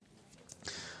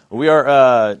We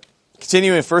are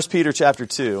continuing in 1 Peter chapter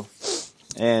 2.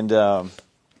 And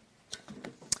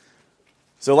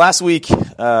so last week, we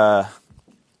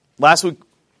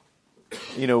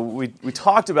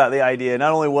talked about the idea,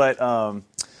 not only what 1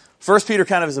 Peter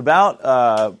kind of is about,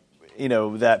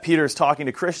 that Peter is talking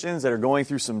to Christians that are going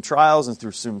through some trials and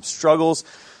through some struggles.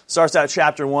 Starts out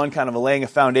chapter 1, kind of laying a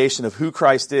foundation of who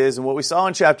Christ is. And what we saw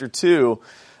in chapter 2,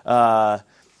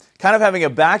 kind of having a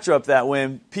backdrop that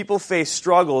when people face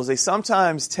struggles, they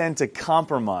sometimes tend to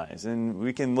compromise. And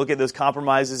we can look at those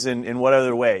compromises in what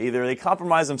other way. Either they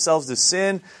compromise themselves to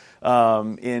sin,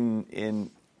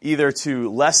 in either to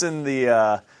lessen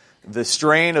the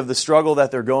strain of the struggle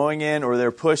that they're going in, or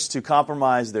they're pushed to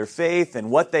compromise their faith and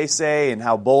what they say and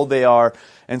how bold they are.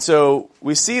 And so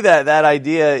we see that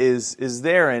idea is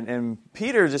there, and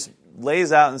Peter just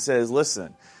lays out and says,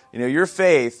 listen, your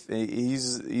faith, he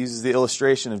uses the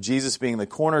illustration of Jesus being the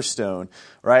cornerstone,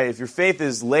 right? If your faith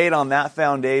is laid on that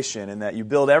foundation and that you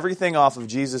build everything off of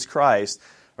Jesus Christ,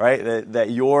 right, that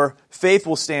your faith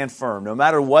will stand firm, no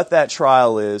matter what that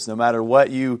trial is, no matter what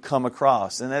you come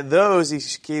across. And that those, he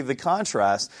gave the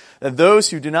contrast, that those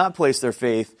who do not place their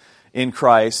faith in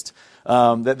Christ,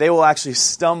 that they will actually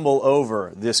stumble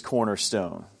over this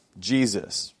cornerstone,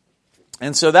 Jesus.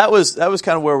 And so that was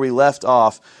kind of where we left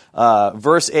off.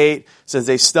 Verse 8 says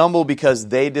they stumble because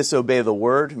they disobey the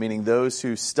word, meaning those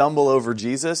who stumble over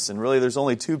Jesus. And really there's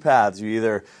only two paths. You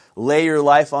either lay your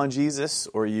life on Jesus,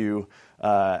 or you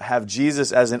have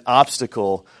Jesus as an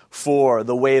obstacle for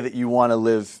the way that you want to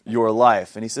live your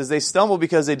life. And he says they stumble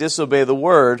because they disobey the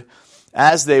word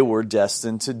as they were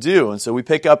destined to do. And so we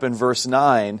pick up in verse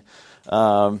 9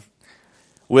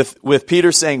 with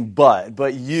Peter saying,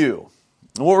 but you.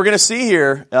 And what we're going to see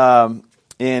here, and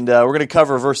we're going to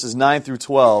cover verses 9 through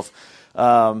 12,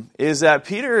 is that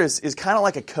Peter is kind of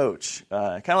like a coach,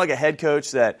 kind of like a head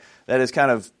coach that is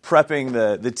kind of prepping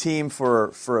the team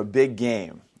for a big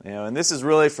game. And this is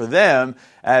really for them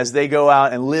as they go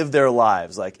out and live their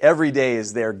lives. Like every day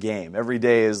is their game. Every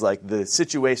day is like the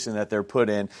situation that they're put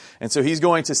in. And so he's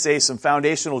going to say some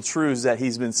foundational truths that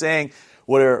he's been saying,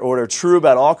 what are true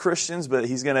about all Christians, but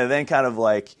he's going to then kind of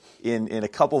like in a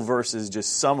couple verses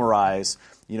just summarize,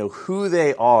 who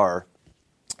they are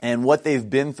and what they've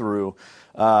been through,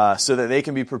 so that they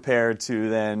can be prepared to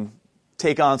then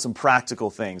take on some practical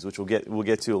things, which we'll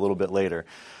get to a little bit later.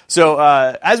 So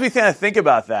as we kind of think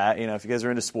about that, if you guys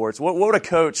are into sports, what would a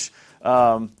coach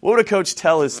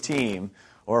tell his team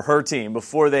or her team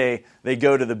before they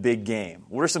go to the big game?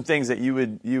 What are some things that you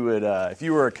would if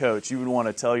you were a coach, you would want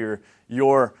to tell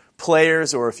your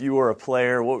players, or if you were a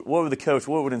player, what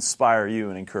would inspire you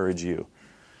and encourage you?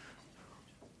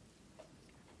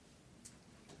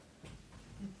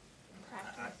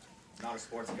 Not a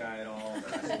sports guy at all,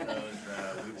 but I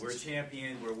suppose we're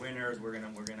champions, we're winners,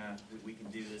 we can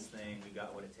do this thing. We've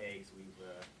got what it takes.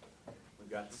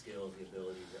 We've got the skills, the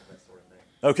abilities, that sort of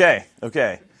thing.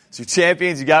 Okay. So you're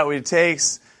champions, you got what it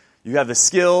takes. You have the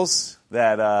skills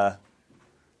that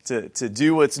to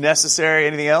do what's necessary.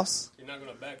 Anything else? You're not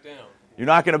going to back down. You're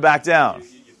not going to back down.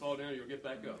 You fall down, you'll get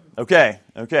back up.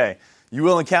 Okay. You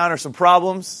will encounter some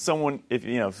problems. Someone, if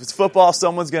it's football,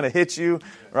 someone's going to hit you,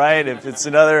 right? If it's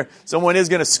someone is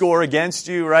going to score against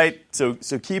you, right? So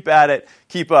keep at it,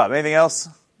 keep up. Anything else?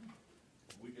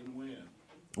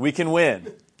 We can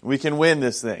win. We can win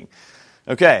this thing.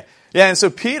 Okay. Yeah, and so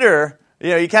Peter,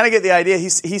 you kind of get the idea. He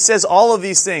says all of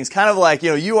these things, kind of like,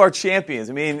 you are champions.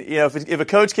 I mean, if a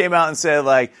coach came out and said,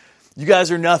 like, you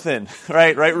guys are nothing,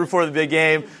 right before the big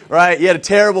game, right? You had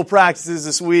terrible practices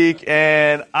this week,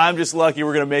 and I'm just lucky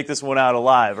we're going to make this one out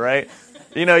alive, right?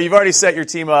 You've already set your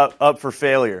team up for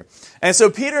failure. And so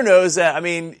Peter knows that,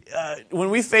 when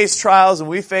we face trials and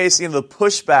we face the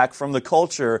pushback from the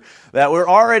culture, that we're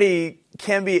already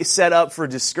can be set up for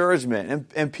discouragement.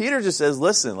 And Peter just says,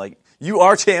 listen, like, you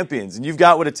are champions, and you've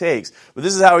got what it takes. But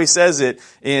this is how he says it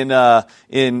in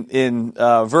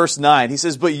verse 9. He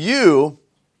says, but you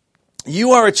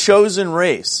are a chosen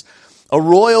race, a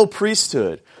royal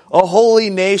priesthood, a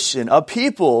holy nation, a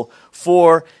people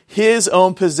for his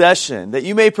own possession, that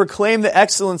you may proclaim the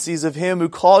excellencies of him who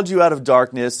called you out of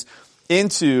darkness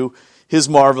into his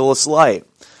marvelous light.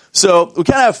 So we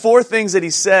kind of have four things that he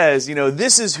says,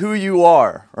 this is who you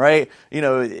are, right?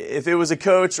 If it was a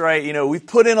coach, right, we've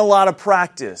put in a lot of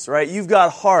practice, right? You've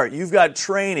got heart, you've got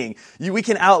training, we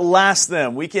can outlast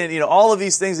them. We can, all of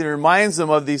these things, and it reminds them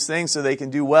of these things so they can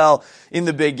do well in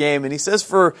the big game. And he says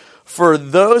for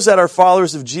those that are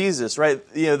followers of Jesus, right,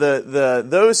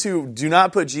 those who do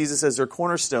not put Jesus as their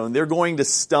cornerstone, they're going to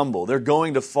stumble, they're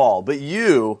going to fall. But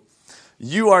you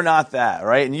you are not that,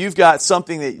 right? And you've got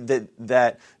something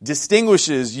that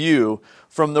distinguishes you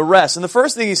from the rest. And the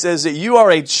first thing he says is that you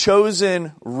are a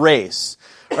chosen race,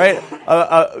 right?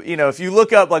 If you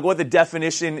look up like what the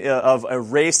definition of a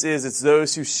race is, it's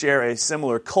those who share a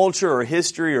similar culture or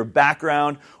history or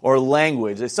background or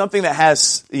language. It's something that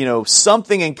has,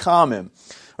 something in common.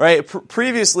 Right?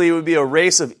 Previously, it would be a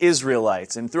race of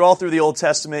Israelites. And all through the Old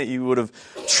Testament, you would have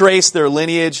traced their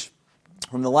lineage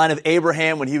from the line of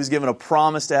Abraham when he was given a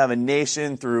promise to have a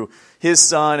nation through his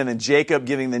son, and then Jacob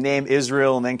giving the name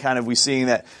Israel, and then kind of we seeing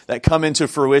that come into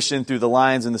fruition through the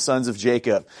lines and the sons of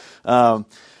Jacob. But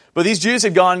these Jews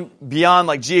had gone beyond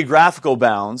like geographical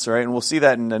bounds, right? And we'll see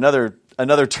that in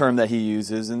another term that he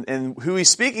uses. And who he's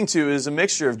speaking to is a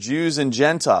mixture of Jews and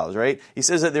Gentiles, right? He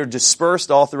says that they're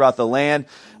dispersed all throughout the land.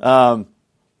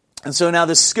 And so now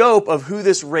the scope of who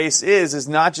this race is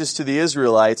not just to the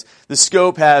Israelites. The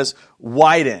scope has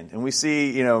widened. And we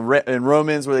see, in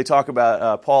Romans where they talk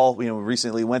about, Paul,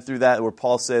 recently went through that, where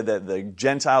Paul said that the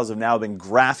Gentiles have now been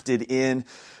grafted in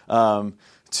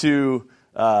to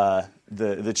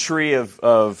the tree of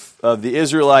the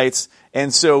Israelites.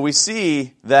 And so we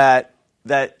see that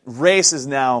race is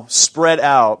now spread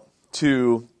out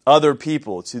to other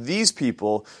people, to these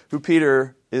people who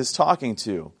Peter is talking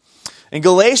to. In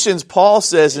Galatians, Paul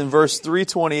says in verse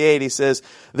 3:28, he says,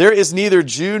 "There is neither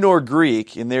Jew nor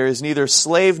Greek, and there is neither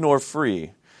slave nor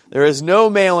free. There is no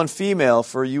male and female,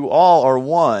 for you all are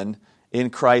one in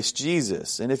Christ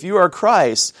Jesus. And if you are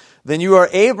Christ, then you are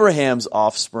Abraham's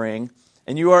offspring,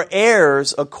 and you are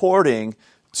heirs according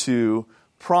to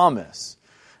promise."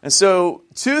 And so,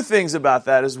 two things about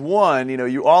that is, one,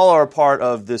 you all are a part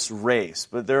of this race,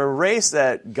 but they're a race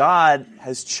that God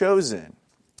has chosen.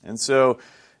 And so,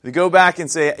 to go back and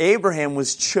say, Abraham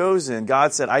was chosen.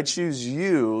 God said, I choose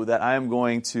you, that I am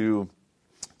going to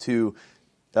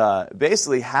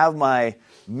basically have my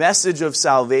message of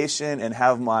salvation and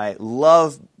have my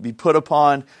love be put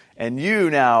upon, and you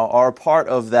now are part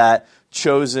of that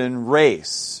chosen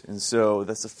race. And so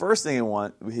that's the first thing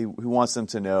he wants them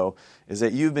to know, is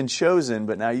that you've been chosen,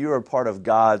 but now you are part of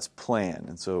God's plan.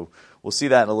 And so we'll see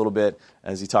that in a little bit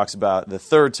as he talks about the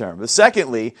third term. But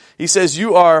secondly, he says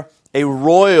you are a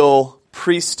royal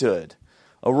priesthood.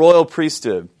 A royal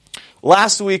priesthood.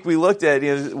 Last week we looked at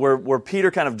where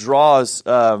Peter kind of draws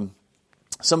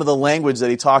some of the language that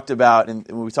he talked about, and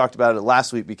we talked about it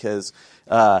last week because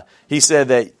he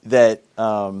said that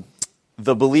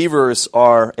the believers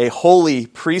are a holy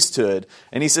priesthood,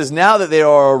 and he says now that they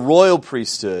are a royal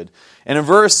priesthood. And in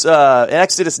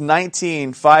Exodus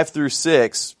 19, 5 through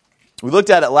 6, we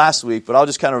looked at it last week, but I'll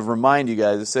just kind of remind you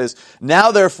guys. It says, "Now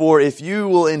therefore, if you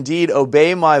will indeed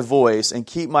obey my voice and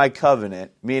keep my covenant,"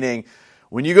 meaning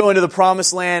when you go into the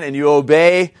promised land and you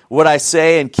obey what I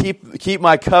say and keep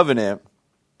my covenant,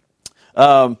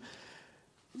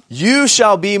 "you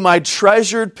shall be my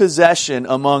treasured possession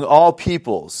among all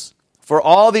peoples, for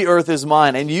all the earth is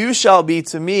mine, and you shall be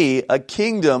to me a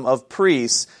kingdom of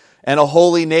priests and a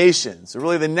holy nation." So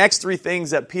really the next three things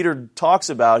that Peter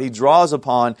talks about, he draws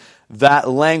upon that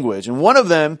language. And one of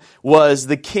them was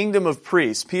the kingdom of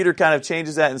priests. Peter kind of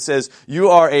changes that and says, you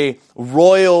are a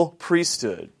royal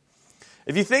priesthood.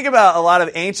 If you think about a lot of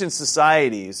ancient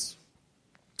societies,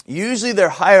 usually their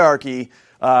hierarchy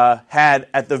had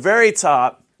at the very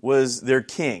top was their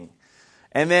king.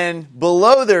 And then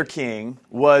below their king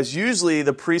was usually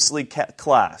the priestly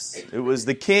class. It was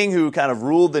the king who kind of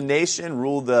ruled the nation,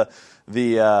 ruled the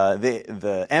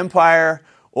empire,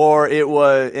 or it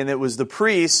was the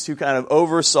priests who kind of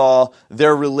oversaw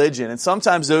their religion. And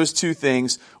sometimes those two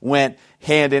things went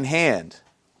hand in hand.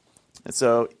 And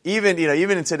so even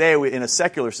in today, in a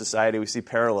secular society, we see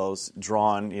parallels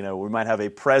drawn. We might have a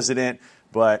president,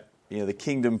 but the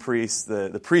kingdom priests,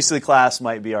 the priestly class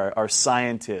might be our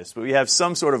scientists. But we have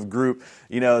some sort of group,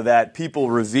 that people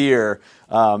revere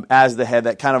as the head,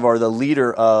 that kind of are the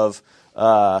leader of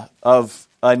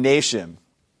a nation.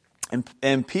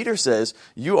 And Peter says,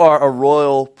 you are a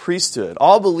royal priesthood.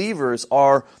 All believers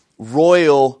are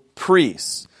royal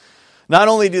priests. Not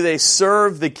only do they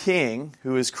serve the king,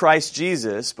 who is Christ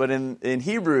Jesus, but in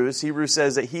Hebrews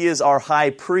says that he is our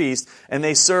high priest, and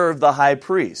they serve the high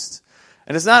priest.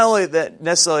 And it's not only that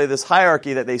necessarily this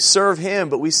hierarchy that they serve him,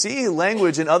 but we see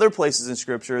language in other places in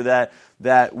Scripture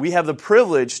that we have the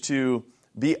privilege to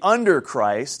be under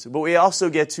Christ, but we also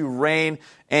get to reign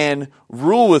and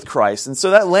rule with Christ. And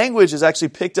so that language is actually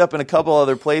picked up in a couple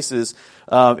other places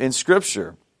in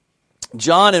Scripture.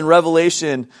 John in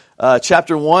Revelation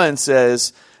chapter 1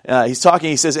 says, he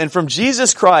says, "And from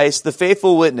Jesus Christ, the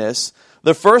faithful witness,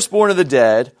 the firstborn of the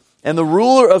dead, and the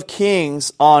ruler of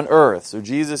kings on earth." So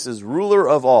Jesus is ruler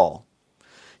of all.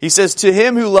 He says, to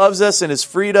him who loves us and has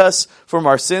freed us from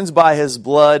our sins by his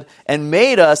blood and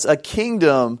made us a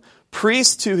kingdom,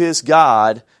 priest to his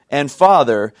God and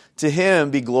Father, to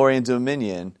him be glory and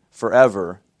dominion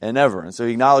forever and ever. And so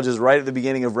he acknowledges right at the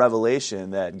beginning of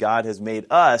Revelation that God has made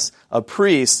us a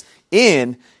priest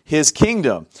in his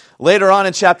kingdom. Later on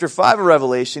in chapter 5 of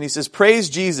Revelation, he says, praise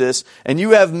Jesus, and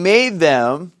you have made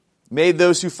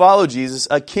those who follow Jesus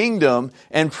a kingdom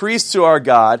and priests to our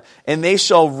God, and they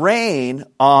shall reign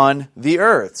on the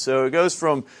earth. So it goes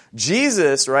from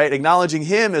Jesus, right, acknowledging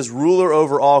him as ruler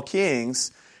over all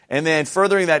kings, and then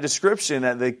furthering that description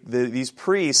that these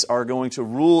priests are going to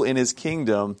rule in his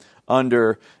kingdom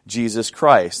under Jesus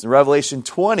Christ. In Revelation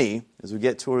 20, as we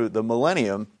get to the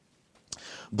millennium,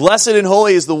 blessed and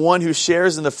holy is the one who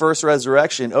shares in the first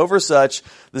resurrection. Over such,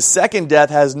 the second death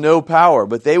has no power,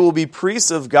 but they will be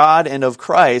priests of God and of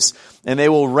Christ, and they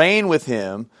will reign with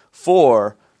him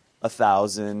for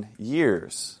 1,000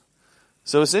 years.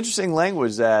 So it's interesting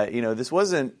language that, this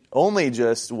wasn't only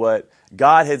just what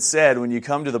God had said when you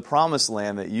come to the promised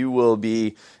land, that you will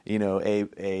be,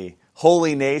 a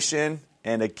holy nation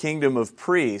and a kingdom of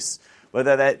priests, but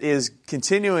that is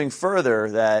continuing further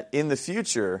that in the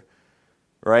future,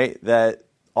 right, that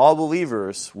all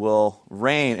believers will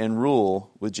reign and rule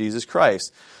with Jesus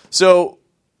Christ. So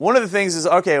one of the things is,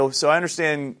 okay, so I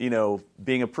understand,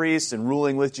 being a priest and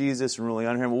ruling with Jesus and ruling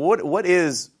under him. Well, what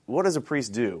does a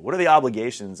priest do? What are the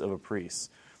obligations of a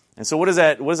priest? And so what does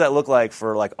that look like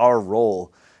for like our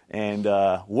role? And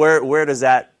where does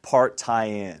that part tie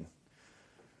in?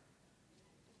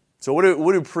 So what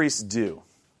do priests do?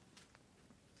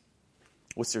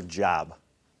 What's their job?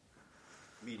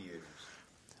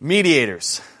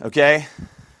 Mediators, okay?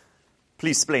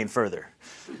 Please explain further.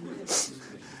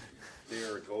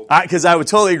 Because I would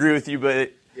totally agree with you,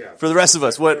 but for the rest of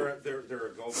us, what? They're a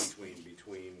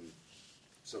go-between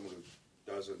someone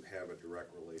who doesn't have a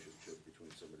direct relationship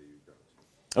between somebody who does.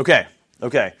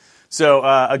 Okay. So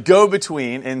a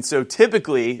go-between, and so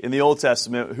typically in the Old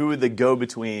Testament, who would the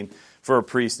go-between for a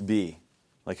priest be?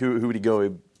 Like who would he go?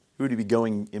 Who would he be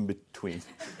going in between?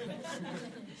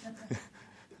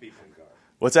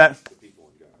 What's that? The people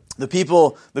in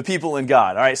God. The people in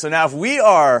God. All right, so now if we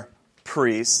are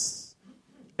priests,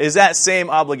 is that same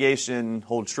obligation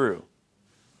hold true?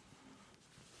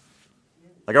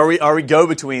 Like are we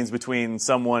go-betweens between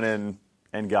someone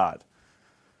and God?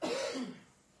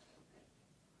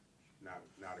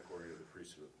 Not according to the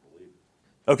priesthood believer.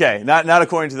 Okay, not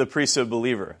according to the priesthood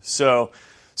believer. So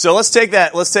let's take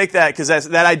that because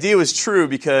that idea was true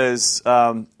because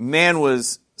man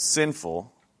was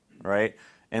sinful, right?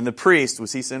 And the priest,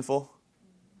 was he sinful?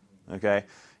 Okay.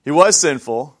 He was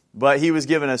sinful, but he was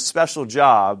given a special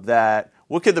job that,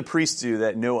 what could the priest do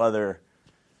that no other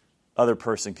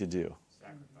person could do?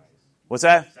 Sacrifice. What's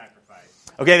that?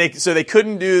 Sacrifice. Okay, so they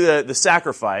couldn't do the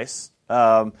sacrifice.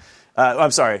 I'm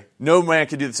sorry, no man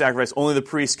could do the sacrifice, only the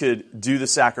priest could do the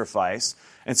sacrifice.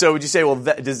 And so would you say, well,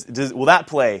 will that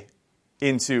play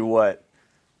into what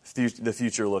the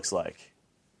future looks like?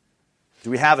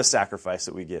 Do we have a sacrifice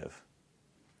that we give?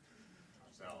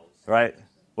 Right?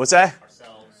 What's that?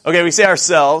 Ourselves. Okay, we say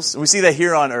ourselves. We see that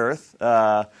here on earth.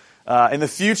 In the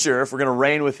future, if we're going to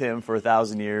reign with him for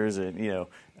 1,000 years, and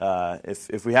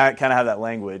if we kind of have that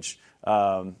language,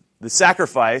 the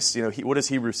sacrifice. What does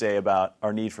Hebrews say about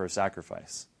our need for a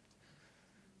sacrifice?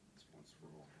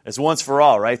 It's once for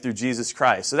all, right? Through Jesus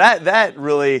Christ. So that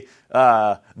really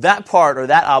that part or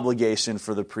that obligation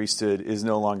for the priesthood is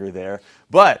no longer there.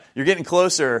 But you're getting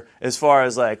closer as far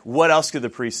as like what else could the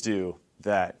priest do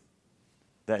that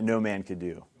no man could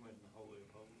do.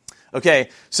 Okay,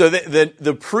 so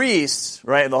the priests,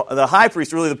 right, the high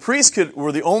priest, really the priests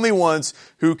were the only ones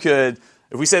who could,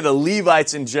 if we say the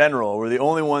Levites in general, were the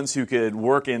only ones who could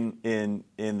work in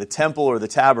the temple or the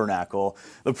tabernacle.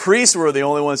 The priests were the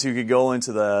only ones who could go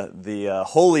into the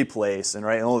holy place, and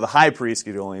only the high priest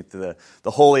could go into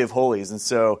the Holy of Holies.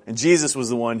 And Jesus was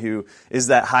the one who is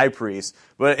that high priest.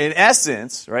 But in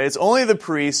essence, right, it's only the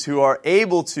priests who are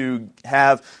able to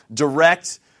have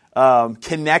direct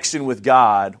connection with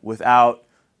God without,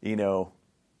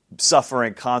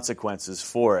 suffering consequences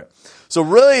for it. So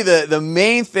really the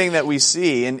main thing that we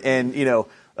see, and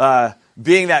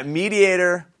being that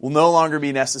mediator will no longer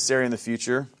be necessary in the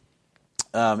future.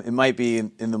 It might be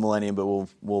in the millennium, but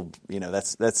we'll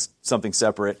that's something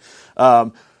separate.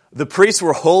 The priests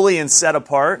were holy and set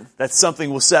apart. That's something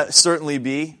will certainly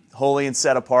be holy and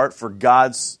set apart for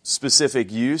God's specific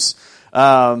use.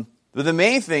 But the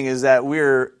main thing is that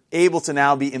we're able to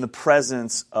now be in the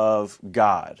presence of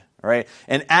God, right?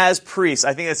 And as priests,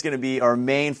 I think that's going to be our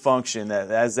main function. That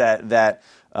as that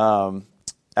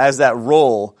as that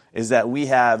role is that we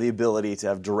have the ability to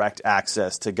have direct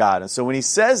access to God. And so when he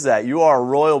says that, you are a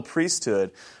royal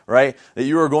priesthood, right? That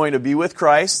you are going to be with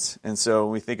Christ. And so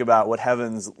when we think about what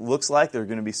heavens looks like, there's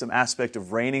going to be some aspect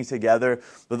of reigning together,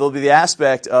 but there'll be the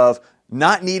aspect of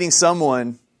not needing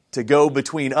someone to go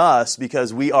between us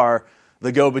because we are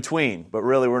the go-between. But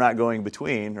really, we're not going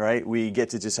between, right? We get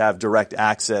to just have direct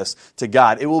access to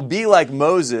God. It will be like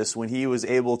Moses when he was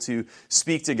able to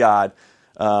speak to God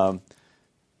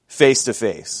face to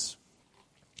face.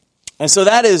 And so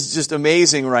that is just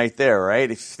amazing right there, right?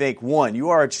 If you think, one, you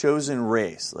are a chosen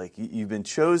race. Like, you've been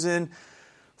chosen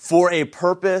for a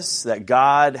purpose, that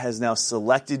God has now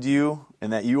selected you,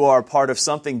 and that you are part of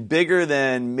something bigger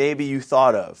than maybe you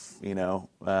thought of,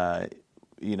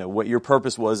 what your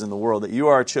purpose was in the world, that you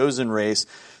are a chosen race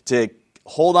to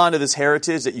hold on to this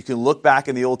heritage, that you can look back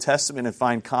in the Old Testament and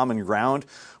find common ground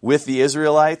with the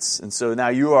Israelites. And so now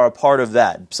you are a part of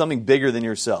that, something bigger than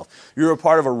yourself. You're a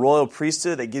part of a royal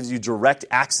priesthood that gives you direct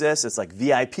access. It's like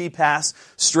VIP pass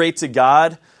straight to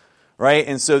God, right?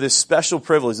 And so this special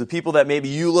privilege, the people that maybe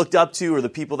you looked up to or the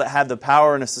people that had the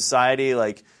power in a society,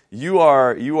 like you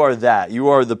are that. You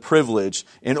are the privilege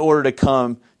in order to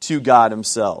come to God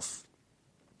himself.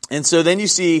 And so then you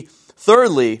see,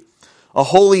 thirdly, a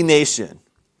holy nation.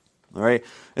 All right,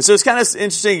 and so it's kind of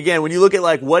interesting again when you look at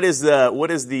like what is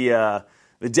the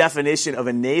definition of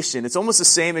a nation. It's almost the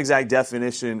same exact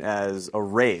definition as a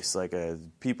race, like a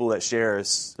people that share a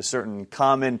certain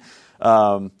common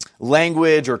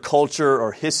language or culture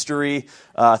or history,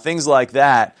 things like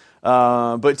that.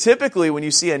 But typically, when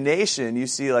you see a nation, you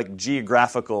see like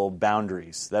geographical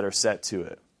boundaries that are set to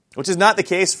it, which is not the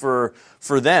case for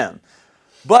them.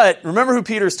 But remember who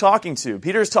Peter's talking to.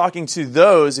 Peter's talking to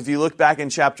those, if you look back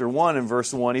in chapter 1 and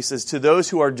verse 1, he says, to those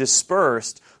who are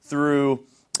dispersed through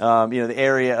the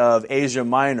area of Asia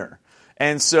Minor.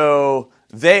 And so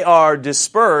they are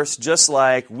dispersed just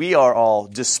like we are all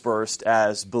dispersed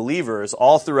as believers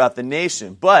all throughout the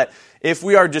nation. But if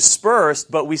we are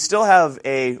dispersed, but we still have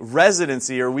a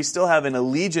residency or we still have an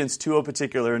allegiance to a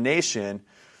particular nation,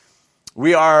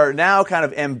 we are now kind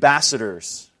of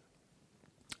ambassadors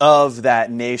of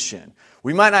that nation.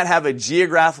 We might not have a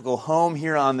geographical home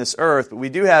here on this earth, but we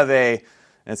do have and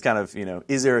it's kind of,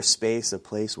 is there a space, a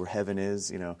place where heaven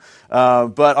is,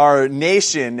 but our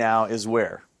nation now is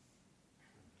where?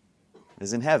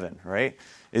 Is in heaven, right?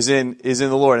 Is in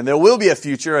the Lord. And there will be a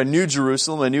future, a new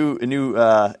Jerusalem, a new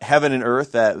heaven and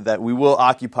earth that we will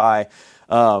occupy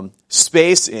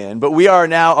space in, but we are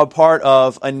now a part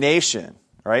of a nation,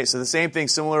 right? So the same thing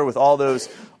similar with all those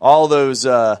all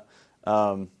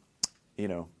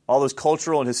those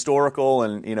cultural and historical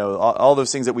and, all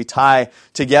those things that we tie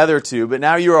together to. But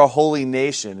now you're a holy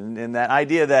nation. And that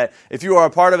idea that if you are a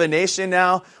part of a nation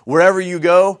now, wherever you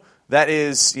go, that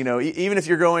is, even if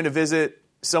you're going to visit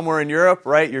somewhere in Europe,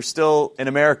 right, you're still an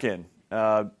American.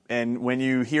 And when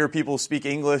you hear people speak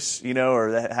English,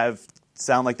 or that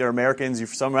sound like they're Americans, you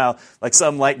somehow, like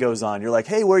some light goes on. You're like,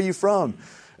 hey, where are you from?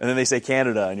 And then they say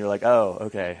Canada, and you're like, oh,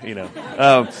 okay,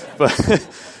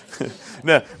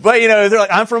 No, but they're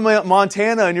like, I'm from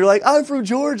Montana, and you're like, I'm from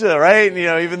Georgia, right?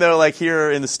 Even though like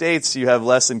here in the States you have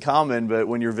less in common, but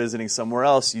when you're visiting somewhere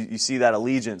else, you see that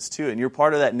allegiance to it, and you're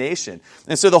part of that nation.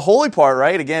 And so the holy part,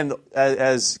 right? Again,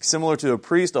 as similar to a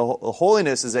priest, the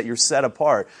holiness is that you're set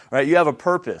apart, right? You have a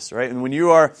purpose, right? And when you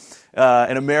are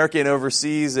an American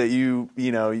overseas, that you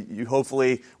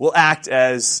hopefully will act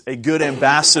as a good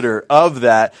ambassador of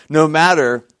that, no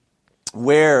matter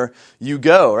where you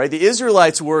go, right? The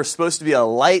Israelites were supposed to be a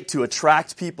light to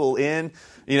attract people in,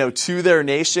 to their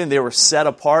nation. They were set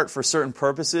apart for certain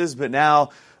purposes, but now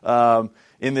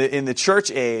in the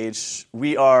church age,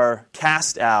 we are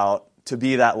cast out to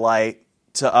be that light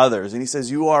to others. And he says,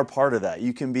 you are part of that.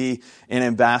 You can be an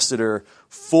ambassador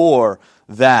for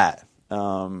that.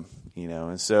 And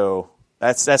so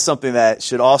that's something that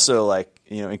should also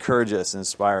encourage us and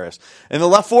inspire us. And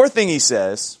the fourth thing he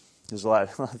says, there's a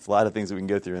lot of things that we can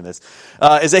go through in this,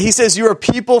 is that he says, you are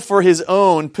people for his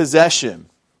own possession.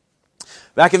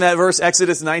 Back in that verse,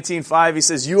 Exodus 19:5, he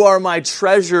says, you are my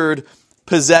treasured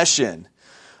possession.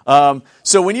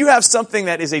 So when you have something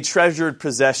that is a treasured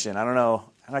possession, I don't know,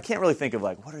 and I can't really think of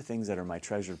what are things that are my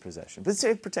treasured possession. But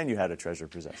pretend you had a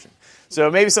treasured possession.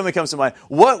 So maybe something comes to mind.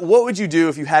 What would you do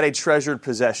if you had a treasured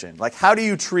possession? Like, how do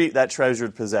you treat that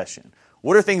treasured possession?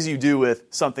 What are things you do with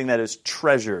something that is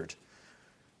treasured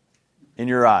in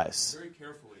your eyes? Very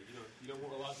carefully. You don't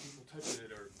want a lot of people touching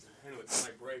it or it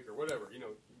might break or whatever. You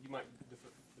might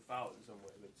defile it in some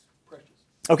way. It's precious.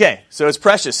 Okay, so it's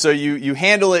precious. So you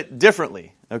handle it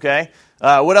differently. Okay,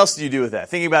 what else do you do with that?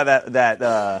 Thinking about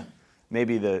that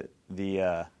maybe the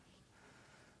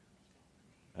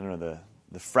don't know,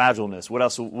 the fragileness. What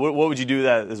else? What would you do with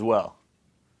that as well?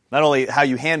 Not only how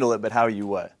you handle it, but how you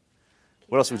what?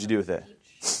 What else would you do with it?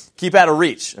 Keep out of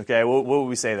reach. Okay, what would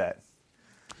we say that?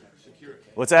 Secure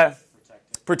it. What's that?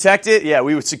 Protect it. Yeah,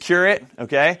 we would secure it.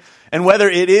 Okay, and whether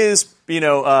it is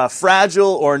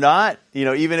fragile or not,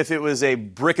 even if it was a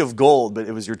brick of gold, but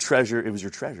it was your treasure. It was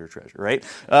your treasure, right?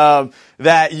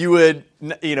 That you would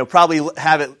probably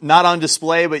have it not on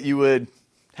display, but you would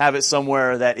have it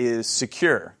somewhere that is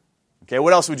secure. Okay,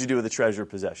 what else would you do with a treasure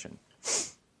possession?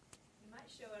 You might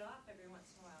show it off every once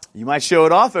in a while. You might show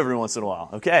it off every once in a while.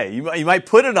 Okay, you might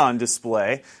put it on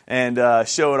display and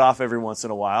show it off every once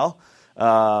in a while.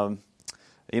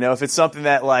 If it's something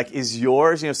that is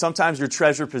yours, sometimes your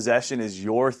treasure possession is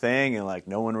your thing and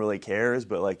no one really cares,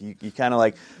 but you kind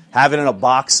of have it in a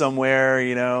box somewhere,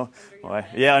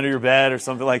 under your bed or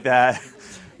something like that.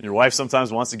 Your wife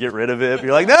sometimes wants to get rid of it, but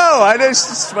you're like, no,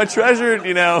 it's my treasured,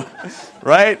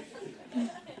 right?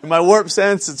 In my warped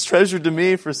sense, it's treasured to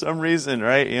me for some reason,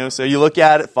 right? So you look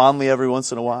at it fondly every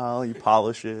once in a while, you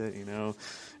polish it,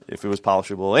 if it was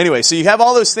polishable. Anyway, so you have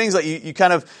all those things that you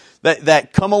kind of,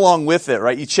 that come along with it,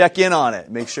 right? You check in on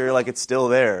it, make sure it's still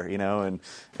there,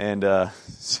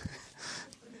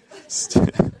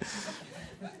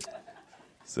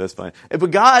 so that's fine.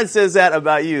 But God says that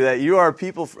about you, that you are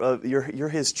people, you're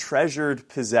His treasured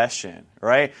possession,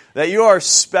 right? That you are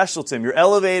special to Him. You're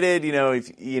elevated,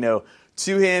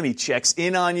 to Him. He checks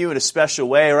in on you in a special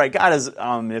way, right? God is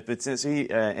omnipotent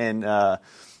and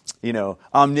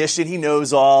omniscient. He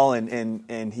knows all,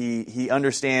 and He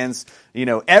understands,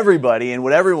 everybody and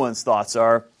what everyone's thoughts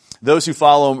are, those who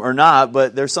follow Him or not.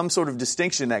 But there's some sort of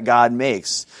distinction that God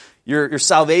makes. Your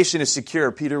salvation is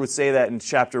secure. Peter would say that in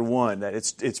chapter 1, that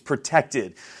it's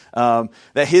protected. That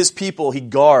His people He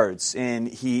guards, and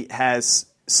He has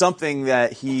something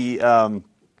that He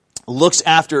looks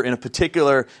after in a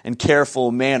particular and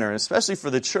careful manner, especially for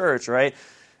the church, right?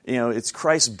 It's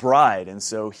Christ's bride, and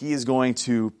so He is going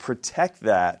to protect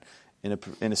that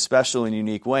in a special and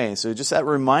unique way. And so just that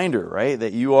reminder, right,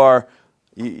 that you are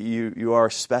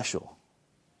special.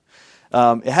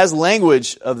 It has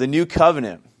language of the new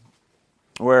covenant,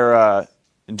 where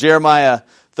in Jeremiah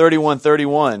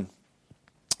 31:31,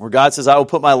 where God says, I will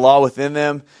put my law within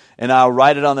them, and I will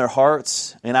write it on their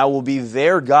hearts, and I will be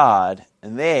their God,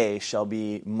 and they shall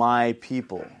be my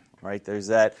people. Right? There's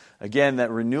that, again,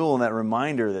 that renewal and that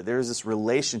reminder that there's this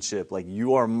relationship,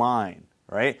 you are mine,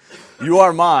 right? You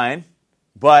are mine,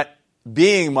 but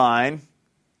being mine,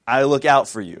 I look out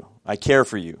for you. I care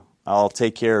for you. I'll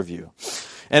take care of you.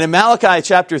 And in Malachi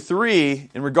chapter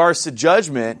 3, in regards to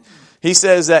judgment, he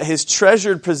says that his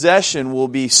treasured possession will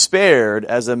be spared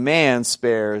as a man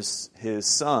spares his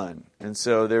son. And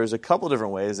so there's a couple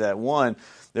different ways that, one,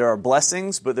 there are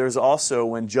blessings, but there's also,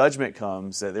 when judgment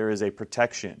comes, that there is a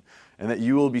protection. And that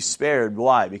you will be spared.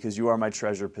 Why? Because you are my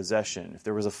treasured possession. If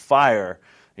there was a fire,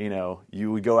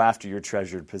 you would go after your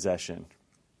treasured possession.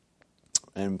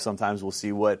 And sometimes we'll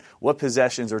see what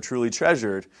possessions are truly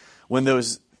treasured when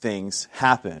those things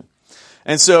happen.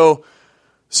 And so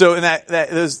in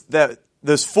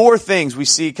those four things, we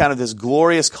see kind of this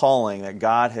glorious calling that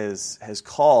God has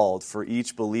called for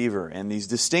each believer, and these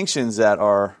distinctions that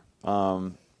are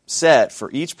set for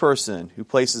each person who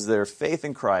places their faith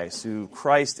in Christ, who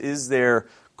Christ is their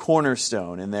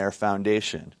cornerstone and their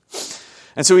foundation.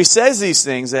 And so he says these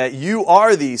things, that you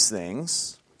are these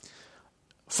things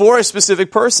for a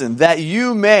specific person, that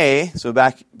you may, so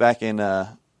back in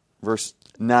verse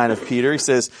 9 of Peter, he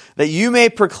says, that you may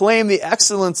proclaim the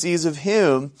excellencies of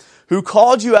Him who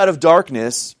called you out of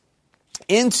darkness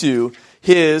into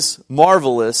His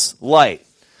marvelous light.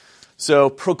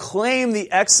 So proclaim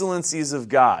the excellencies of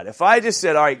God. If I just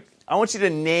said, all right, I want you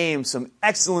to name some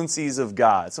excellencies of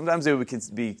God. Sometimes it would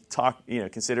be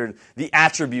considered the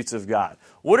attributes of God.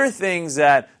 What are things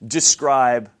that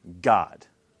describe God?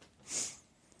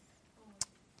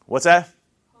 What's that?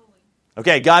 Holy.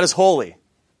 Okay, God is holy.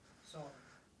 Sovereign.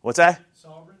 What's that?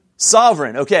 Sovereign.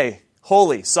 Sovereign. Okay,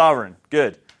 holy, sovereign.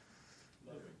 Good.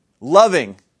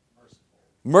 Loving.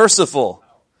 Merciful.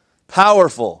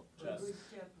 Powerful.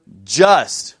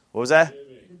 Just. What was that? The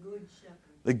good shepherd.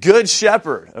 The good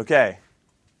shepherd. Okay.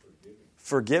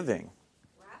 Forgiving.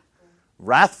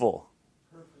 Wrathful.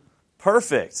 Wrathful.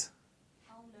 Perfect.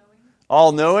 All-knowing.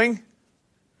 All-knowing.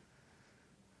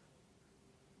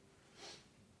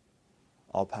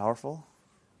 All-powerful.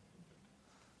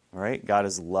 All right. God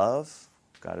is love.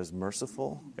 God is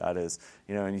merciful. God is,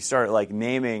 and you start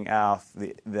naming out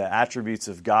the attributes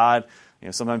of God.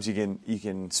 Sometimes you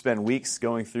can spend weeks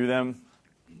going through them.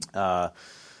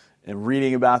 And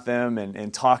reading about them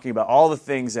and talking about all the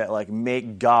things that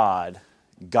make God,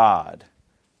 God.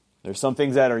 There's some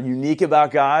things that are unique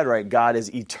about God, right? God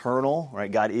is eternal,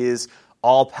 right? God is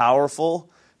all-powerful,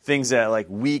 things that like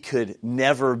we could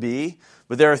never be.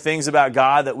 But there are things about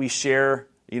God that we share,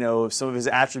 some of his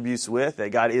attributes with,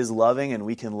 that God is loving and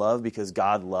we can love because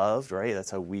God loved, right?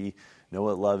 That's how we know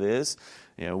what love is.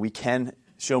 We can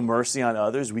show mercy on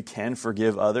others. We can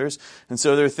forgive others. And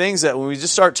so there are things that when we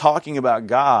just start talking about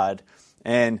God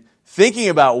and thinking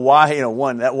about why,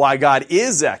 why God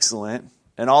is excellent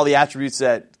and all the attributes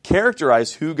that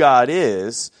characterize who God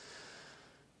is,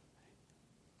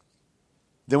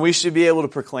 then we should be able to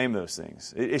proclaim those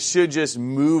things. It should just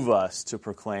move us to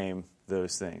proclaim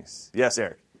those things. Yes,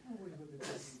 Eric?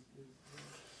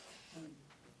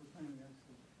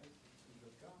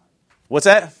 What's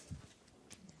that?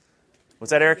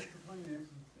 What's that, Eric? Proclaiming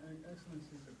the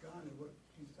excellencies of God, and what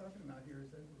he's talking about here is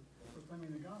that we're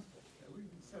proclaiming the gospel, that we've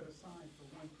been set aside for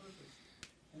one purpose,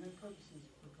 and that purpose is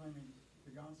proclaiming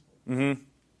the gospel. Mm-hmm. It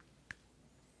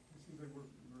seems like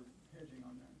we're hedging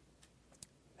on that.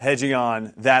 Hedging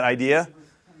on that idea? We're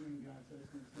proclaiming God's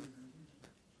excellencies, and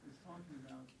he's talking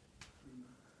about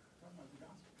the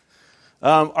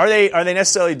gospel. Are they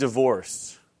necessarily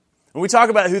divorced? When we talk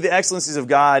about who the excellencies of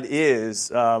God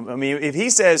is, if he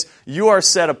says you are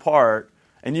set apart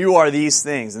and you are these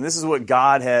things, and this is what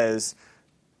God has,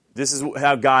 this is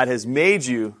how God has made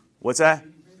you. What's that? He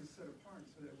made us set apart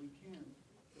so that we can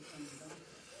proclaim the gospel.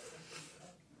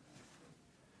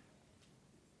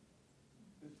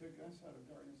 That took us out of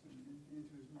darkness and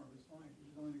into his marvelous light. It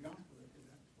was only the gospel that did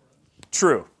that for us.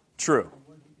 True. And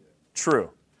what he did.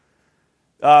 True.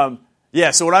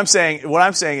 So what I'm saying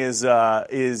is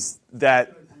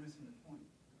that I feel like we're missing the point.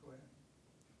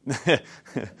 Go ahead.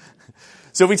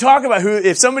 so if we talk about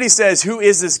if somebody says, who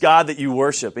is this God that you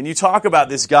worship? And you talk about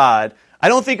this God, I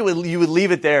don't think you would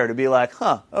leave it there to be like,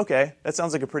 okay, that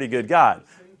sounds like a pretty good God.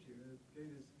 Saved you, that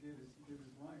gave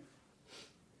his life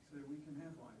so that we can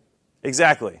have life.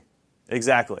 Exactly. That's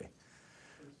what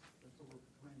we're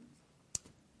proclaiming.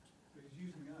 So he's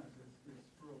using us as his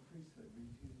royal priesthood.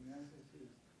 He's using us as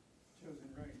his chosen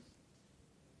race,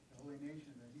 the holy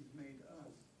nation that he's made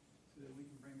us so that we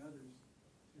can bring others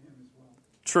to him as well.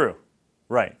 True.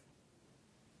 Right.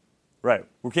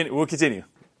 We'll continue.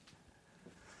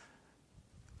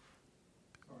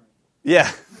 Sorry. Yeah.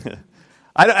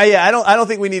 I don't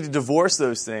think we need to divorce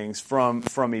those things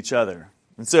from each other.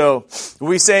 And so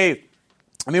when he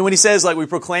says like we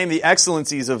proclaim the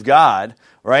excellencies of God,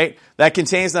 right? That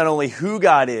contains not only who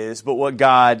God is, but what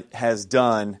God has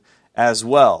done as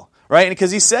well, right? And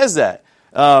because he says that,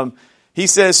 he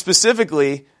says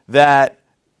specifically that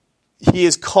he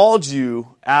has called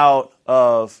you out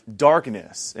of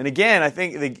darkness. And again, I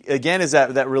think is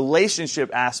that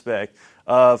relationship aspect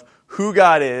of who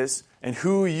God is and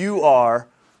who you are,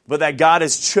 but that God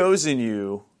has chosen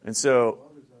you. And so,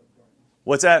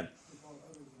 what's that?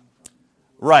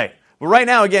 Right. But right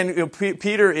now, again,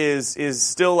 Peter is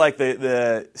still like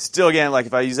still again, like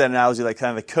if I use that analogy, like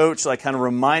kind of the coach, like kind of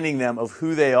reminding them of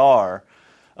who they are.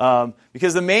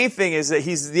 Because the main thing is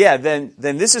that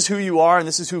then this is who you are and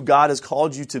this is who God has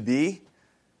called you to be,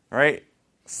 right?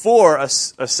 For a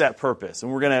set purpose.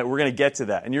 And we're gonna get to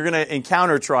that. And you're gonna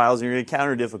encounter trials and you're gonna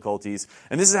encounter difficulties.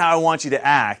 And this is how I want you to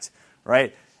act,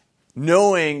 right?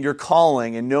 Knowing your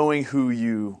calling and knowing who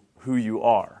you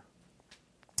are.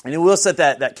 And it will set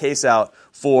that case out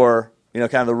for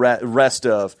kind of the rest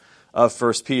of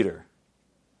 1 Peter,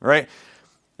 right?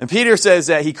 And Peter says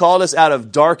that he called us out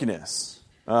of darkness.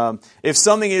 If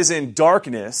something is in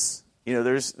darkness,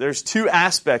 there's two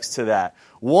aspects to that.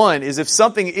 One is if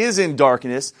something is in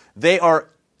darkness, they're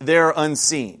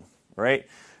unseen, right?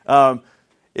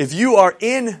 If you are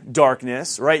in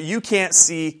darkness, right, you can't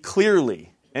see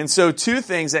clearly. And so two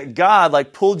things that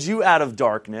God pulled you out of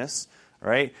darkness,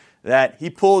 right? That he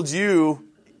pulled you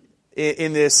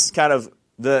in this kind of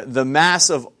the mass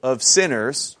of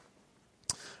sinners,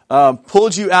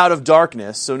 pulled you out of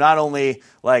darkness. So not only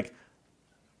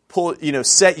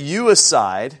set you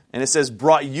aside, and it says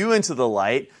brought you into the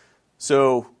light,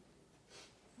 so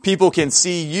people can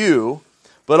see you,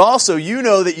 but also you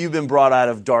know that you've been brought out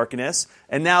of darkness,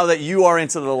 and now that you are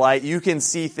into the light, you can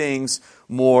see things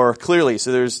more clearly.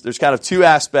 So there's kind of two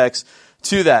aspects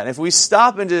to that. And if we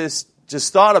stop and just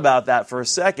thought about that for a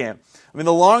second,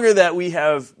 the longer that we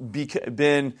have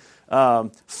been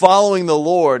following the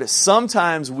Lord,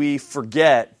 sometimes we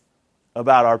forget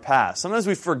about our past. Sometimes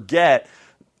we forget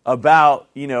about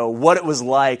what it was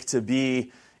like to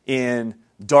be in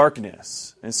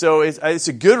darkness. And so it's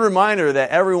a good reminder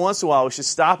that every once in a while we should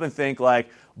stop and think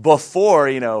before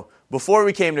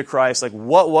we came to Christ,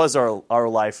 what was our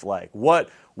life like? What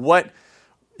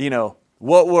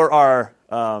were our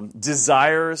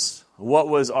desires, what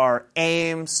was our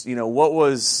aims, what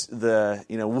was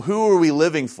who were we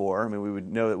living for? I mean, we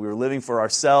would know that we were living for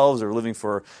ourselves or living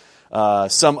for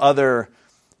some other,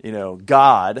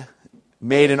 God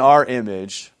made in our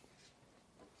image.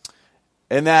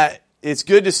 And that it's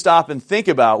good to stop and think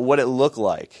about what it looked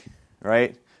like,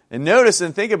 right? And notice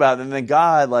and think about it, and then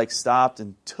God stopped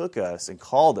and took us and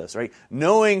called us, right?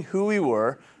 Knowing who we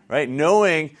were, right?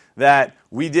 Knowing that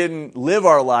we didn't live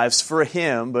our lives for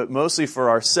Him, but mostly for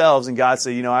ourselves. And God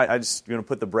said, I just going to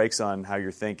put the brakes on how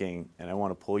you're thinking, and I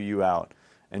want to pull you out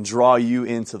and draw you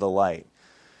into the light.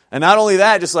 And not only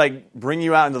that, just bring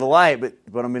you out into the light, but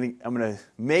I'm going to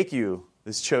make you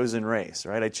this chosen race,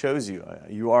 right? I chose you.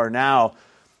 You are now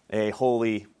a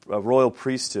royal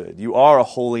priesthood. You are a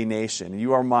holy nation.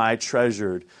 You are my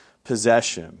treasured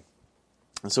possession.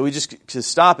 And so we just to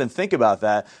stop and think about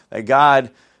that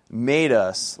God made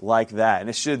us like that. And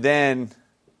it should then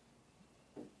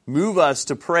move us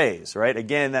to praise, right?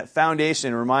 Again, that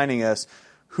foundation reminding us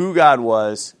who God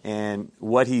was and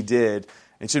what He did.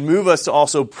 It should move us to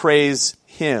also praise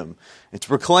Him and to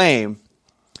proclaim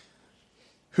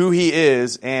who He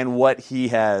is and what He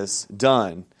has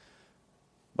done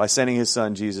by sending His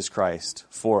Son, Jesus Christ,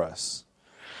 for us.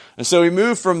 And so we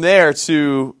move from there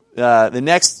to the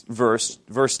next verse,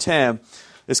 verse 10.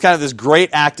 It's kind of this great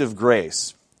act of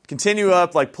grace. Continue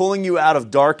up, pulling you out of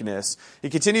darkness. He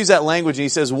continues that language and he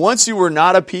says, once you were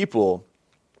not a people,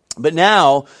 but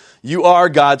now you are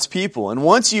God's people. And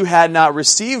once you had not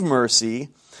received mercy,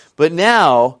 but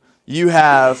now you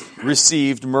have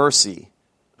received mercy.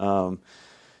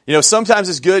 Sometimes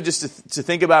it's good just to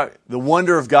think about the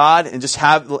wonder of God and just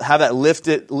have that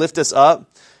lift us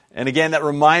up. And again, that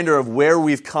reminder of where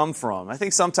we've come from. I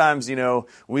think sometimes,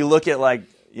 we look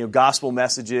at gospel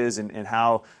messages and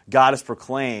how God is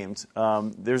proclaimed.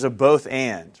 There's a both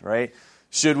and, right?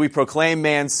 Should we proclaim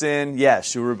man's sin? Yes.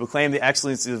 Should we proclaim the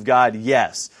excellencies of God?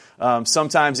 Yes.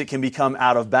 Sometimes it can become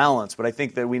out of balance, but I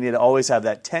think that we need to always have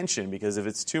that tension, because if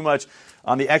it's too much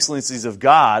on the excellencies of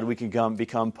God, we can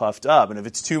become puffed up. And if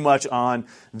it's too much on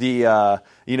the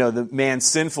the man's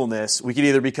sinfulness, we can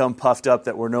either become puffed up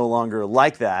that we're no longer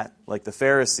like that, like the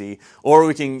Pharisee, or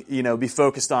we can be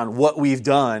focused on what we've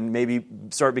done, maybe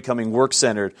start becoming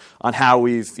work-centered on how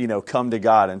we've come to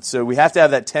God. And so we have to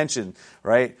have that tension,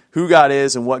 right? Who God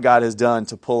is and what God has done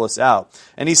to pull us out.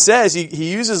 And he says,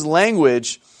 he uses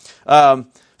language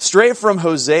straight from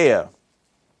Hosea.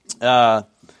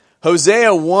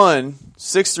 Hosea 1,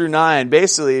 6 through 9,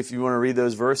 basically, if you want to read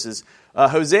those verses,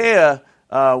 Hosea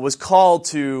was called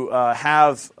to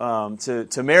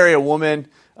to marry a woman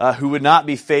who would not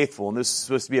be faithful. And this is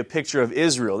supposed to be a picture of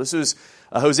Israel. This was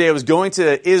Hosea was going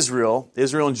to Israel.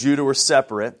 Israel and Judah were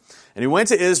separate. And he went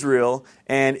to Israel,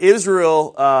 and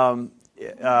Israel,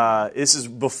 this is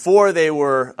before they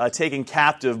were taken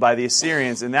captive by the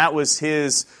Assyrians, and that was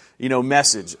his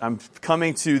message. I'm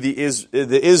coming to the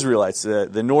Israelites,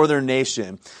 the northern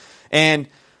nation. And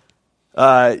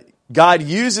God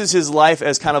uses his life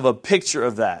as kind of a picture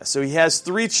of that. So he has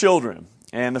 3 children.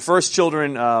 And the first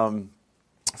child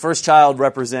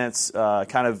represents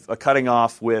kind of a cutting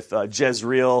off with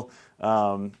Jezreel,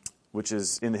 which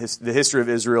is in the history of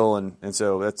Israel, and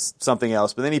so that's something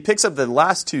else. But then he picks up the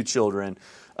last 2 children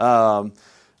and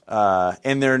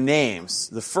their names.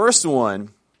 The first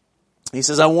one, he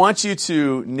says, I want you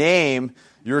to name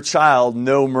your child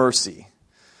No Mercy.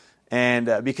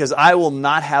 And because I will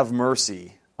not have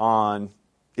mercy on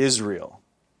Israel.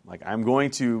 I'm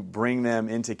going to bring them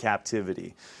into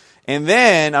captivity. And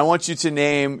then I want you to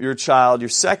name your child, your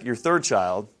third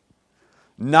child,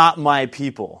 Not My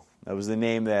People. That was the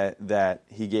name that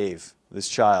he gave this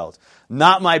child.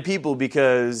 Not my people,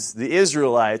 because the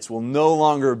Israelites will no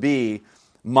longer be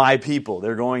my people.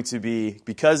 They're going to be,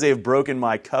 because they've broken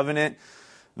my covenant,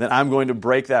 then I'm going to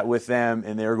break that with them,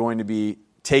 and they're going to be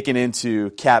taken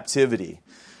into captivity.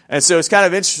 And so it's kind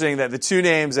of interesting that the 2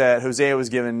 names that Hosea was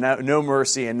given, No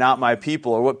Mercy and Not My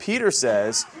People, are what Peter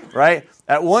says, right?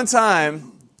 At one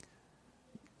time,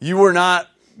 you were not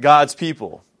God's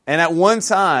people. And at one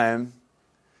time,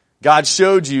 God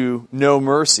showed you no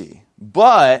mercy.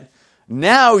 But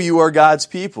now you are God's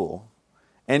people.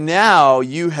 And now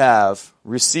you have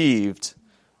received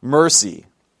mercy.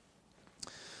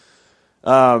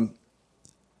 The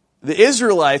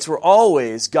Israelites were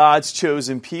always God's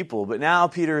chosen people, but now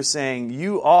Peter is saying,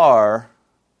 you are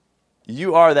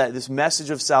that this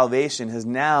message of salvation has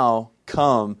now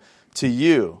come to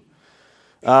you.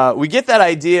 We get that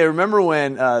idea. Remember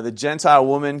when the Gentile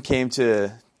woman came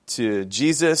to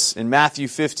Jesus in Matthew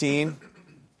 15?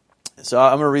 So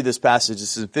I'm going to read this passage.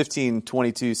 This is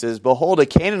 15:22. It says, Behold, a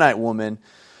Canaanite woman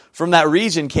from that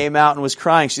region came out and was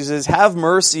crying. She says, "Have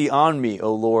mercy on me,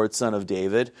 O Lord, Son of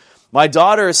David. My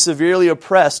daughter is severely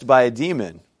oppressed by a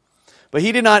demon." But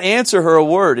he did not answer her a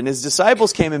word, and his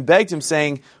disciples came and begged him,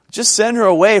 saying, "Just send her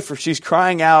away, for she's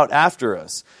crying out after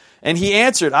us." And he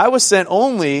answered, "I was sent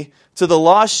only to the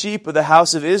lost sheep of the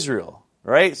house of Israel."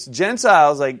 Right? So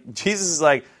Gentiles, like, Jesus is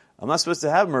like, I'm not supposed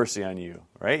to have mercy on you,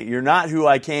 right? You're not who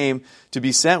I came to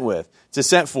be sent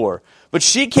for. But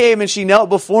she came and she knelt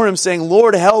before him, saying,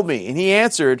 "Lord, help me." And he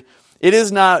answered, "It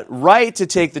is not right to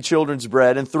take the children's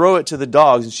bread and throw it to the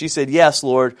dogs." And she said, "Yes,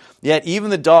 Lord, yet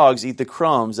even the dogs eat the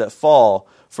crumbs that fall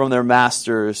from their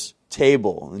master's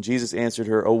table." And Jesus answered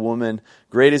her, "O woman,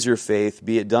 great is your faith,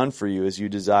 be it done for you as you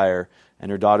desire." And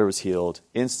her daughter was healed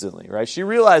instantly, right? She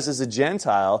realized as a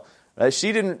Gentile that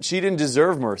she didn't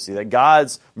deserve mercy, that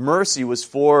God's mercy was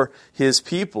for his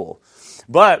people.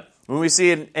 But when we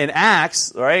see in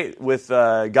Acts, right, with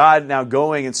God now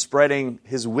going and spreading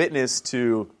his witness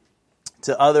to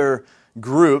other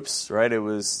groups, right? It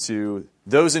was to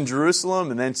those in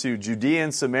Jerusalem, and then to Judea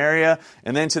and Samaria,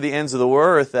 and then to the ends of the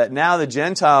earth, that now the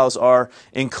Gentiles are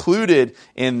included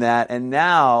in that, and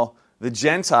now the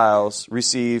Gentiles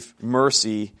receive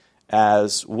mercy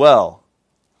as well.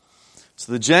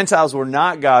 So the Gentiles were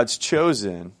not God's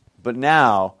chosen, but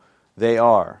now they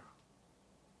are.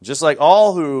 Just like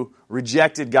all who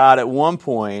rejected God at one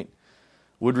point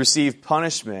would receive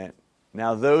punishment,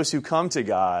 now those who come to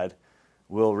God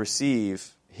will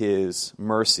receive his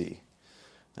mercy.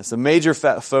 That's the major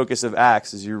focus of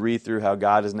Acts as you read through how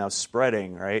God is now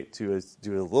spreading, right, to a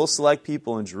little select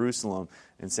people in Jerusalem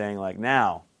and saying, like,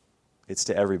 now it's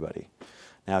to everybody.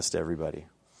 Now it's to everybody.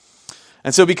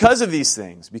 And so because of these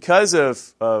things, because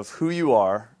of who you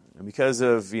are, and because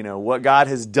of, what God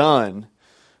has done,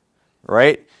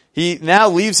 right, he now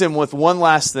leaves him with one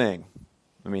last thing.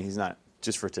 I mean, he's not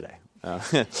just for today.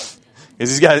 Because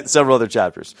he's got several other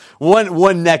chapters.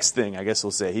 One next thing, I guess we'll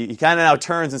say. He kind of now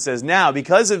turns and says, now,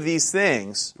 because of these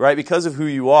things, right, because of who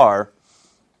you are,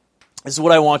 this is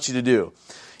what I want you to do.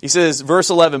 He says,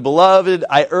 verse 11, "Beloved,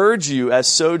 I urge you as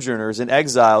sojourners and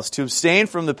exiles to abstain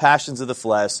from the passions of the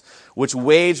flesh, which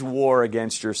wage war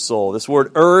against your soul." This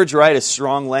word urge, right, is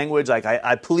strong language. Like,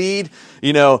 I plead,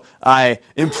 I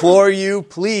implore you,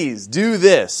 please do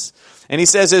this. And he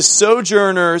says, as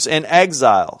sojourners and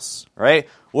exiles, right?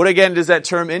 What again does that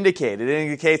term indicate? It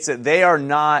indicates that they are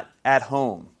not at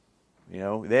home.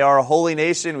 They are a holy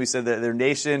nation. We said that their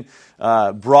nation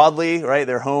broadly, right?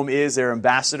 Their home is their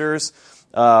ambassadors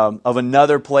of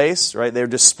another place, right? They're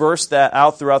dispersed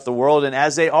out throughout the world. And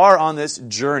as they are on this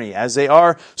journey, as they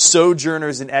are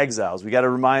sojourners and exiles, we got to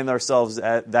remind ourselves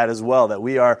that as well, that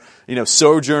we are,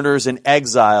 sojourners and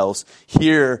exiles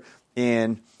here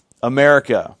in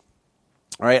America.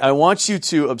 All right, I want you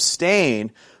to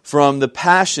abstain from the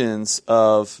passions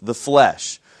of the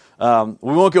flesh. We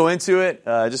won't go into it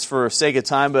just for sake of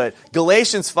time, but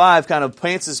Galatians 5 kind of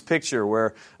paints this picture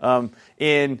where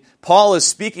Paul is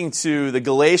speaking to the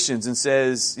Galatians and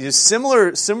says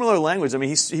similar language. I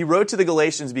mean, he wrote to the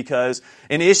Galatians because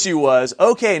an issue was,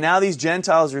 okay, now these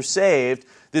Gentiles are saved.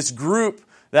 This group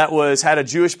that had a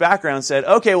Jewish background said,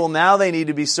 okay, well now they need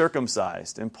to be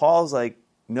circumcised. And Paul's like,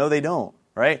 no, they don't.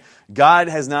 Right? God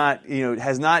has not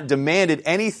demanded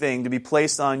anything to be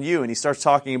placed on you. And he starts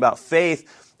talking about faith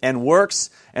and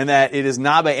works, and that it is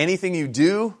not by anything you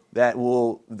do that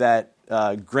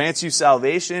grants you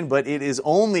salvation, but it is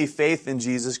only faith in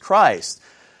Jesus Christ.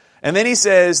 And then he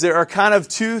says there are kind of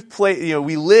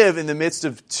we live in the midst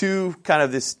of two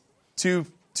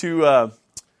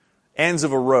ends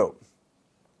of a rope.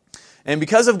 And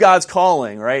because of God's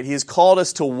calling, right, He has called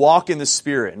us to walk in the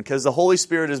Spirit. And because the Holy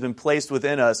Spirit has been placed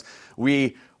within us,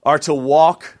 we are to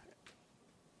walk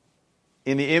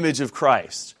in the image of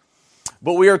Christ.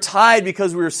 But we are tied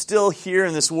because we are still here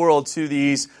in this world to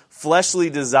these fleshly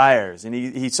desires. And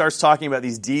he starts talking about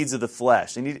these deeds of the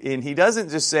flesh. And he doesn't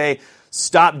just say,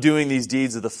 stop doing these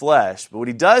deeds of the flesh. But what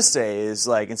he does say is,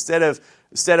 like, instead of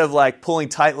like pulling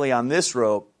tightly on this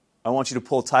rope, I want you to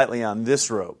pull tightly on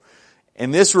this rope.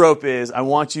 And this rope is, I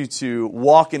want you to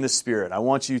walk in the Spirit. I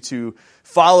want you to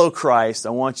follow Christ.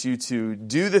 I want you to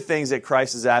do the things that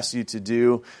Christ has asked you to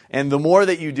do. And the more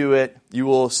that you do it, you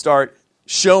will start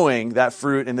showing that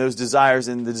fruit and those desires,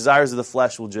 and the desires of the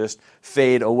flesh will just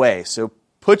fade away. So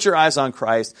put your eyes on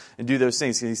Christ and do those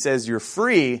things. He says you're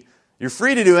free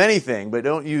to do anything, but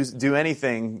don't do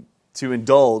anything to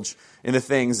indulge in the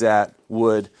things that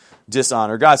would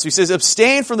dishonor God. So he says,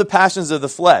 abstain from the passions of the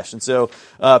flesh. And so,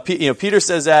 Peter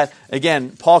says that,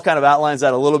 again, Paul kind of outlines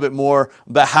that a little bit more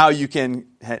about how you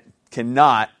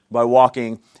cannot by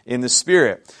walking in the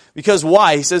Spirit. Because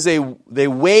why? He says they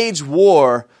wage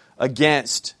war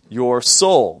against your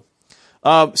soul.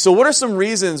 So what are some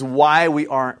reasons why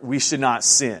we should not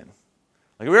sin?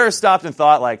 Like, have we ever stopped and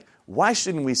thought, like, why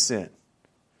shouldn't we sin?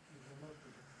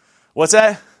 What's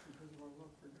that?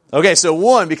 Okay, so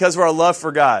one, because of our love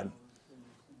for God.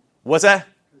 What's that?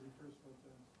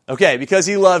 Okay, because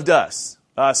He loved us.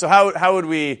 So how would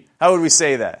we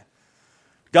say that?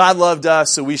 God loved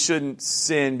us, so we shouldn't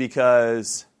sin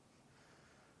because.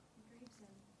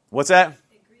 What's that?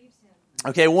 It grieves him.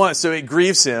 Okay, one. So it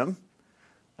grieves Him,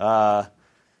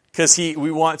 because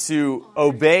we want to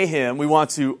obey Him, we want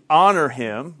to honor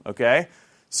Him. Okay,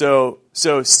 so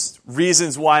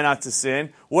reasons why not to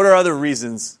sin. What are other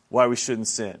reasons why we shouldn't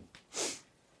sin?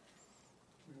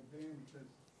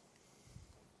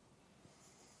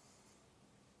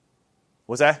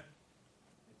 What's that?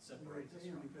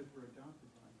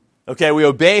 Okay, we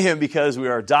obey Him because we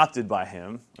are adopted by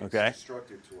Him. Okay. It's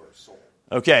destructive to our soul.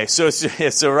 Okay,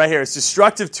 so right here, it's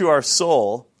destructive to our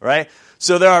soul, right?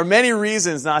 So there are many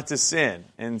reasons not to sin,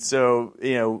 and so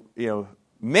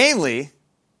mainly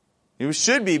it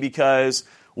should be because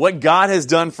what God has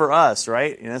done for us,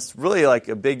 right? And that's really like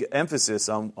a big emphasis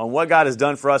on what God has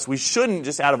done for us. We shouldn't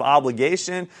just out of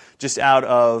obligation, just out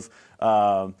of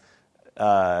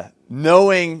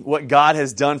knowing what God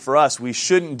has done for us, we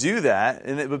shouldn't do that.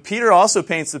 But Peter also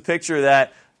paints the picture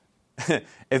that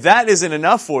if that isn't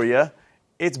enough for you,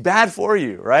 it's bad for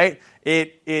you, right?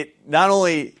 It not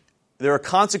only there are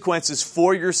consequences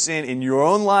for your sin in your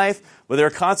own life, but there are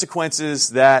consequences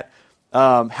that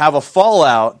have a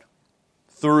fallout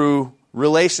through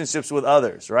relationships with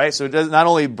others, right? So it does not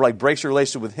only like breaks your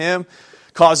relationship with Him,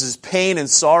 causes pain and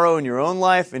sorrow in your own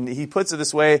life, and he puts it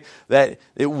this way, that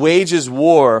it wages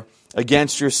war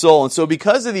against your soul. And so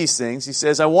because of these things, he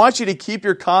says, I want you to keep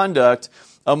your conduct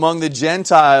among the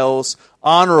Gentiles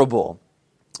honorable.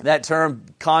 That term,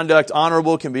 conduct,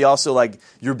 honorable, can be also like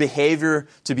your behavior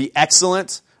to be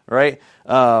excellent, right?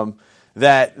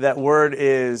 That word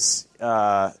is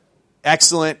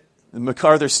excellent. The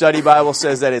MacArthur Study Bible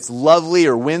says that it's lovely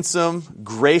or winsome,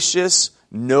 gracious,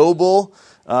 noble,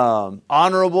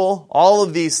 honorable, all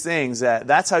of these things,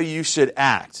 that's how you should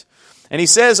act. And he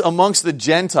says amongst the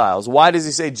Gentiles. Why does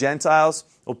he say Gentiles?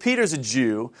 Well, Peter's a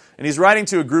Jew, and he's writing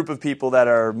to a group of people that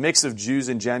are a mix of Jews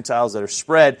and Gentiles that are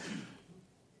spread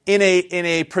in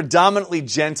a predominantly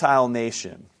Gentile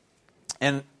nation.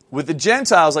 And with the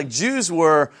Gentiles, like Jews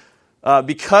were,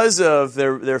 because of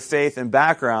their faith and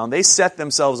background, they set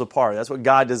themselves apart. That's what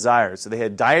God desired. So they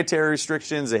had dietary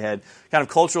restrictions, they had kind of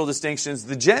cultural distinctions.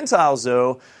 The Gentiles,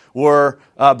 though, were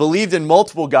believed in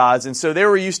multiple gods, and so they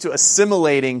were used to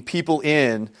assimilating people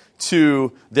in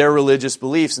to their religious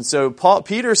beliefs. And so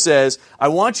Peter says, I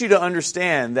want you to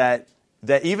understand that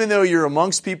even though you're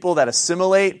amongst people that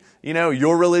assimilate,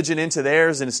 your religion into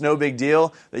theirs, and it's no big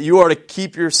deal, that you are to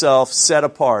keep yourself set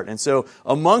apart. And so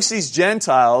amongst these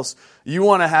Gentiles, you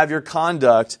want to have your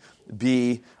conduct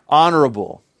be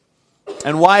honorable.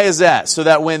 And why is that? So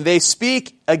that when they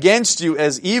speak against you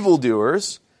as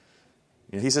evildoers,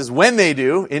 he says when they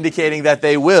do, indicating that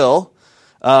they will,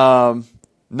 not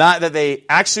that they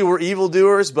actually were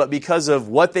evildoers, but because of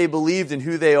what they believed and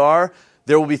who they are,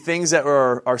 there will be things that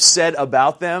are said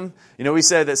about them. We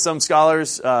said that some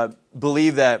scholars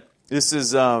believe that this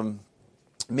is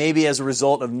maybe as a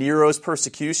result of Nero's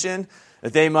persecution,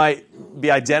 that they might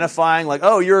be identifying like,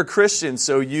 oh, you're a Christian,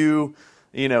 so you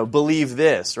believe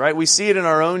this, right? We see it in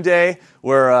our own day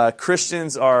where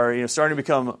Christians are starting to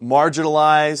become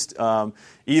marginalized,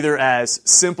 either as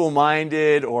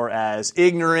simple-minded or as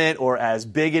ignorant or as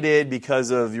bigoted because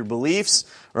of your beliefs,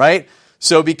 right?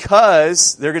 So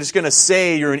because they're just going to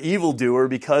say you're an evildoer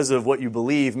because of what you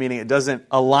believe, meaning it doesn't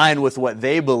align with what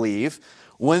they believe,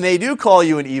 when they do call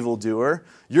you an evildoer,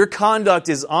 your conduct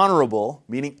is honorable,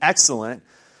 meaning excellent,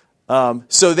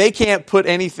 so they can't put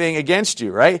anything against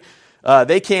you, right?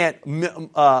 They can't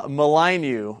malign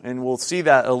you, and we'll see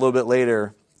that a little bit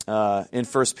later in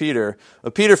 1 Peter.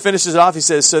 But Peter finishes off, he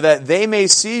says, so that they may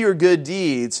see your good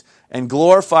deeds and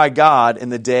glorify God in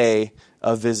the day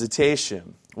of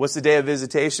visitation. What's the day of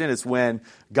visitation? It's when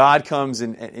God comes,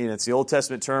 and it's the Old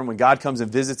Testament term, when God comes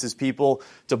and visits His people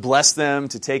to bless them,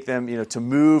 to take them, to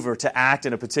move or to act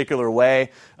in a particular way.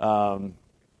 And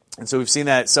so we've seen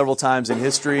that several times in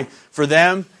history. For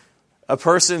them, a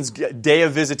person's day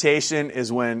of visitation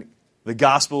is when the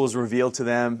gospel is revealed to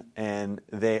them and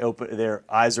their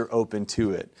eyes are open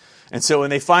to it. And so when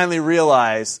they finally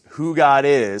realize who God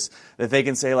is, that they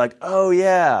can say like, oh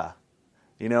yeah,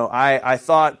 I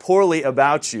thought poorly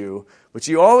about you, but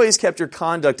you always kept your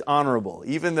conduct honorable.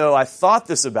 Even though I thought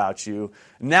this about you,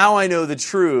 now I know the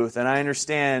truth and I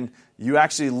understand you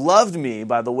actually loved me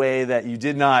by the way that you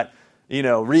did not,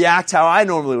 react how I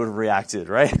normally would have reacted,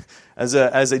 right? As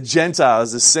a Gentile,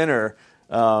 as a sinner,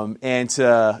 and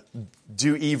to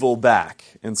do evil back.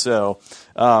 And so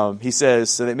he says,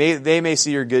 so that they may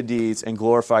see your good deeds and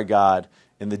glorify God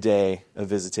in the day of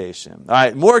visitation. All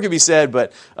right, more could be said,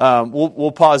 but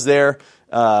we'll pause there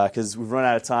because we've run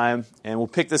out of time, and we'll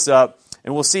pick this up,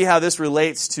 and we'll see how this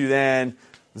relates to then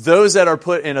those that are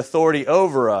put in authority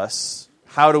over us.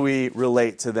 How do we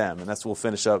relate to them? And we'll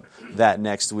finish up that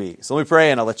next week. So let me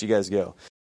pray, and I'll let you guys go.